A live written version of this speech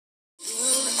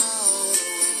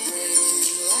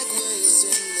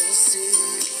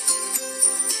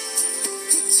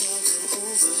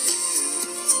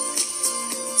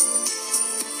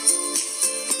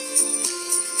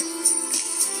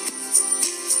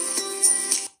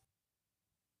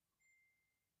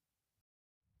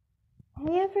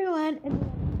Hey everyone, and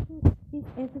welcome to this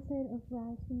episode of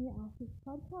Rise from Your Ashes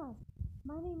podcast.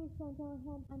 My name is Chantal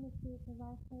Ham. I'm a spiritual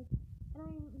life coach, and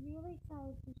I'm really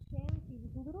excited to share with you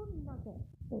this little nugget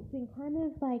that's been kind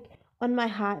of like on my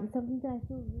heart and something that I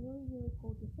feel really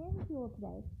cool to share with you all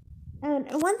today.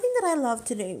 And one thing that I love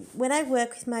to do when I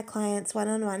work with my clients one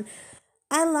on one,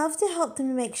 I love to help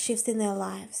them make shifts in their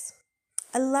lives.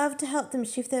 I love to help them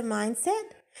shift their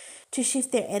mindset, to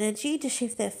shift their energy, to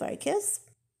shift their focus.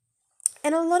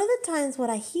 And a lot of the times,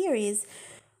 what I hear is,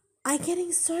 I'm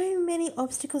getting so many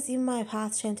obstacles in my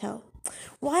path, Chantel.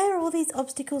 Why are all these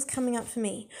obstacles coming up for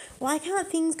me? Why can't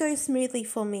things go smoothly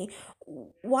for me?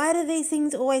 Why do these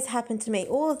things always happen to me?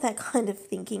 All of that kind of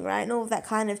thinking, right? And all of that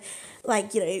kind of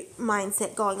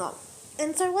mindset going on.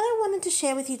 And so, what I wanted to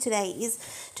share with you today is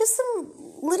just some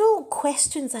little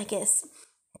questions, I guess,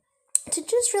 to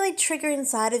just really trigger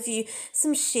inside of you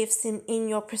some shifts in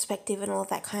your perspective and all of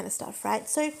that kind of stuff, right?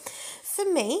 So for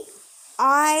me,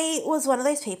 I was one of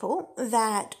those people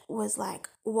that was like,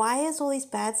 why is all this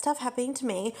bad stuff happening to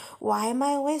me? Why am I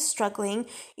always struggling?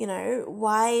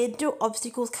 Why do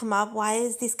obstacles come up? Why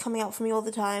is this coming up for me all the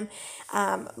time?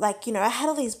 I had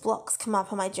all these blocks come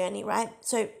up on my journey, right?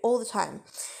 So all the time.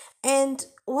 And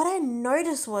what I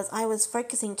noticed was I was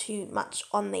focusing too much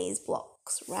on these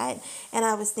blocks, right? And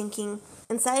I was thinking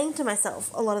and saying to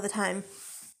myself a lot of the time,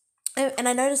 and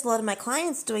I noticed a lot of my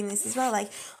clients doing this as well,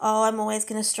 like, oh, I'm always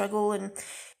going to struggle and,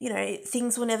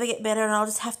 things will never get better and I'll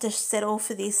just have to settle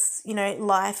for this,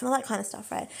 life and all that kind of stuff,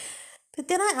 right? But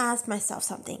then I asked myself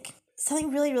something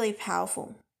really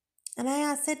powerful. And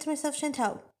said to myself,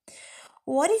 Chantel,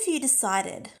 what if you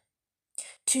decided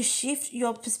to shift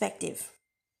your perspective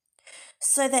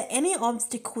so that any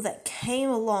obstacle that came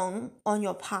along on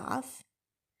your path,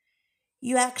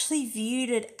 you actually viewed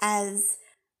it as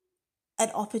an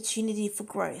opportunity for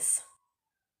growth,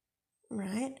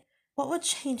 right? What would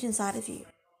change inside of you?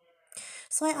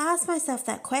 So I asked myself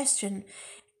that question,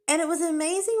 and it was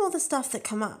amazing all the stuff that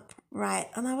come up, right?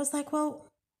 And I was like, well,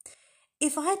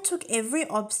 if I took every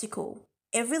obstacle,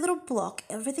 every little block,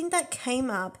 everything that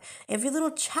came up, every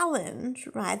little challenge,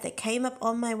 right, that came up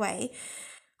on my way,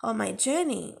 on my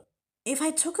journey, if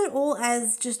I took it all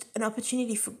as just an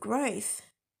opportunity for growth,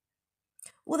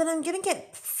 well, then I'm going to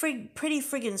get pretty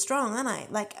friggin' strong, aren't I?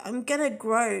 Like, I'm going to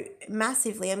grow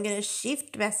massively. I'm going to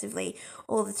shift massively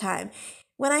all the time.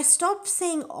 When I stop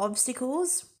seeing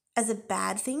obstacles as a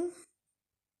bad thing,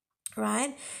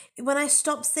 right? When I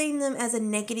stop seeing them as a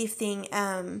negative thing,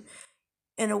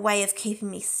 in a way of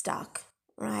keeping me stuck,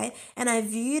 right? And I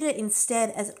viewed it instead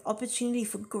as an opportunity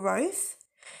for growth,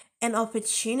 an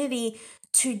opportunity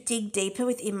to dig deeper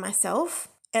within myself,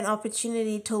 an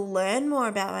opportunity to learn more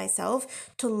about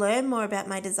myself, to learn more about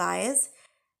my desires.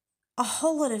 A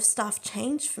whole lot of stuff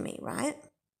changed for me, right?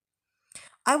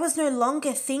 I was no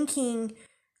longer thinking,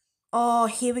 oh,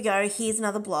 here we go, here's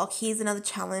another block, here's another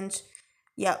challenge.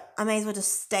 Yep, I may as well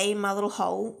just stay in my little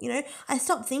hole. I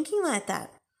stopped thinking like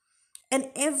that.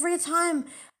 And every time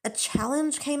a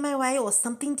challenge came my way or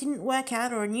something didn't work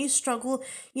out or a new struggle,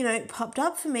 popped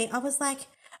up for me, I was like,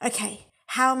 okay,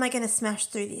 how am I going to smash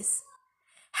through this?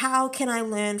 How can I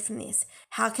learn from this?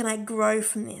 How can I grow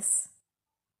from this?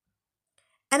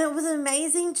 And it was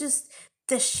amazing just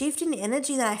the shift in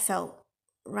energy that I felt,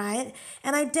 right?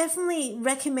 And I definitely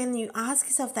recommend you ask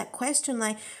yourself that question,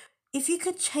 like, if you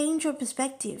could change your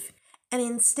perspective and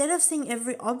instead of seeing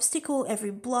every obstacle,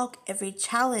 every block, every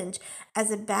challenge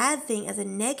as a bad thing, as a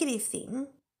negative thing,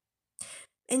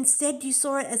 instead you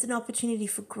saw it as an opportunity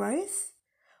for growth,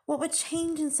 what would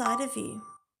change inside of you,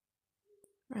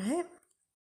 right?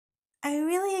 I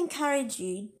really encourage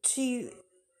you to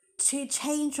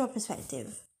change your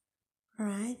perspective,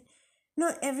 right?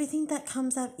 Not everything that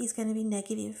comes up is going to be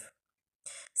negative.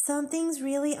 Some things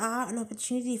really are an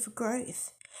opportunity for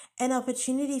growth, an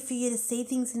opportunity for you to see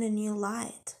things in a new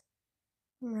light,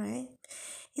 right?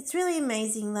 It's really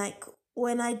amazing. Like,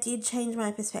 when I did change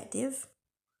my perspective,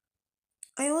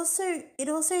 it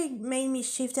also made me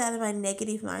shift out of my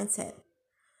negative mindset.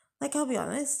 Like, I'll be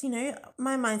honest,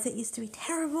 my mindset used to be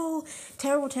terrible,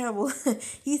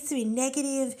 used to be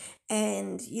negative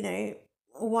and,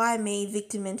 why me,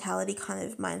 victim mentality kind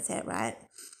of mindset, right?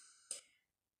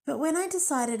 But when I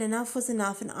decided enough was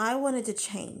enough and I wanted to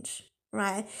change,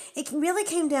 right, it really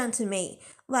came down to me.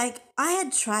 Like, I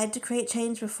had tried to create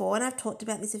change before, and I've talked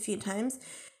about this a few times,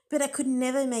 but I could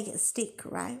never make it stick,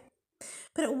 right?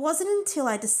 But it wasn't until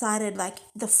I decided, like,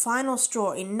 the final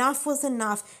straw, enough was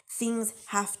enough, things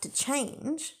have to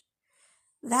change.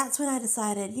 That's when I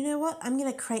decided, you know what, I'm going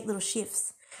to create little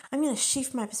shifts. I'm going to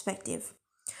shift my perspective.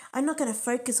 I'm not going to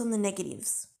focus on the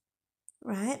negatives.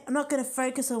 right? I'm not going to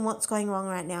focus on what's going wrong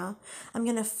right now. I'm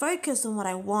going to focus on what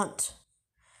I want,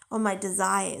 on my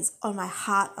desires, on my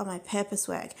heart, on my purpose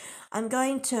work. I'm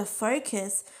going to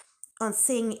focus on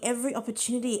seeing every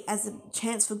opportunity as a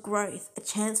chance for growth, a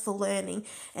chance for learning,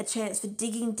 a chance for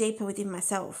digging deeper within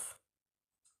myself,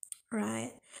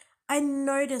 right? I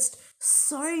noticed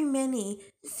so many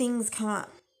things come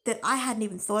up that I hadn't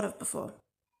even thought of before,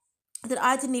 that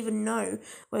I didn't even know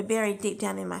were buried deep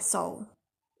down in my soul,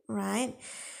 right?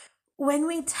 When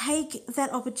we take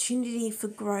that opportunity for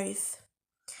growth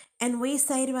and we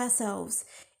say to ourselves,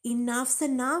 enough's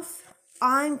enough,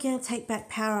 I'm going to take back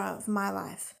power of my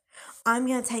life. I'm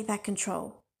going to take back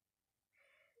control.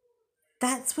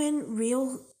 That's when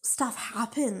real stuff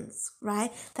happens,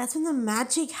 right? That's when the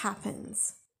magic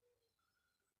happens.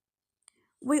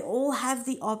 We all have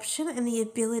the option and the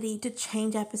ability to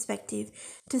change our perspective,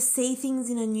 to see things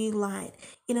in a new light,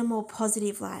 in a more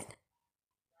positive light.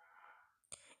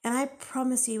 And I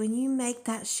promise you, when you make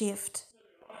that shift,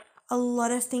 a lot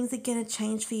of things are going to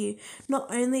change for you, not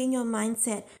only in your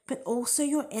mindset, but also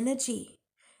your energy,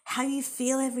 how you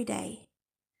feel every day,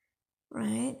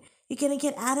 right? You're going to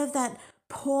get out of that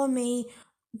poor me,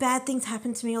 bad things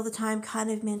happen to me all the time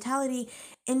kind of mentality.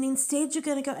 And instead, you're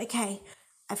going to go, okay,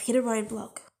 I've hit a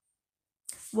roadblock.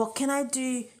 What can I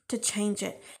do to change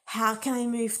it? How can I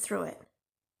move through it?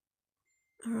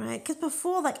 All right. Because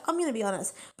before, I'm going to be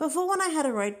honest, before when I had a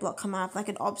roadblock come up, like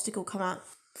an obstacle come up,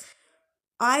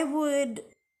 I would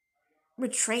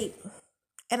retreat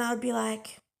and I would be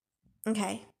like,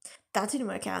 okay, that didn't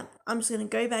work out. I'm just going to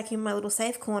go back in my little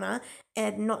safe corner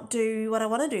and not do what I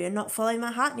want to do and not follow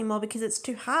my heart anymore because it's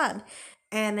too hard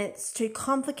and it's too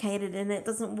complicated and it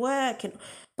doesn't work and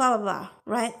blah, blah, blah,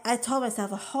 right? I told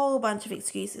myself a whole bunch of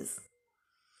excuses.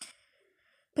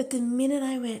 But the minute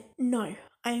I went, no,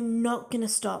 I am not going to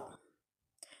stop.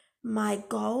 My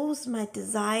goals, my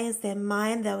desires, they're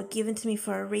mine. They were given to me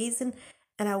for a reason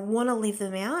and I want to live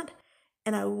them out.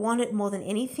 And I want it more than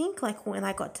anything. Like when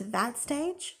I got to that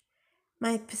stage,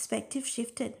 my perspective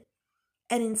shifted.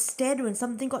 And instead, when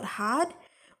something got hard,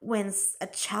 when a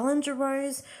challenge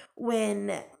arose,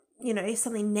 when,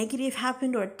 something negative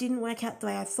happened or it didn't work out the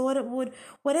way I thought it would,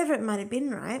 whatever it might have been,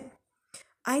 right?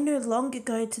 I no longer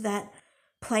go to that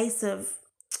place of,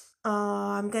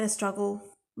 oh, I'm going to struggle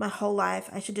my whole life.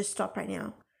 I should just stop right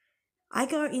now. I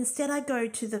go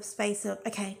to the space of,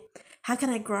 okay, how can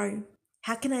I grow?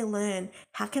 How can I learn?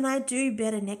 How can I do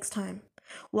better next time?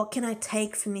 What can I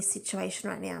take from this situation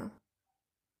right now?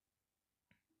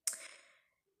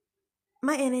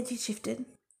 My energy shifted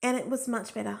and it was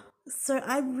much better. So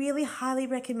I really highly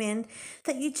recommend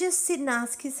that you just sit and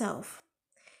ask yourself,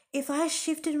 if I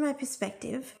shifted my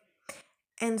perspective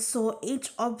and saw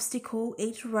each obstacle,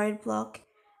 each roadblock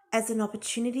as an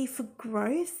opportunity for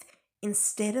growth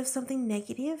instead of something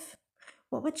negative,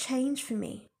 what would change for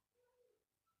me?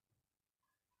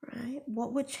 Right?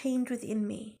 What would change within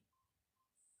me?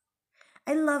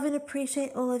 I love and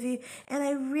appreciate all of you, and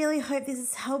I really hope this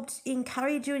has helped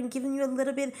encourage you and given you a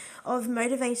little bit of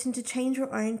motivation to change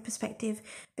your own perspective.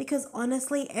 Because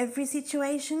honestly, every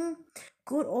situation,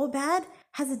 good or bad,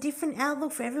 has a different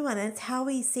outlook for everyone, and it's how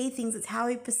we see things, it's how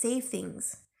we perceive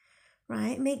things,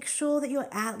 right? Make sure that your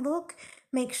outlook,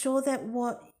 make sure that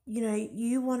what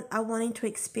you are wanting to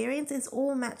experience is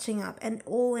all matching up and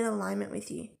all in alignment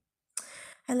with you.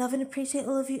 I love and appreciate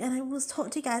all of you, and I will talk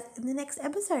to you guys in the next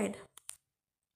episode.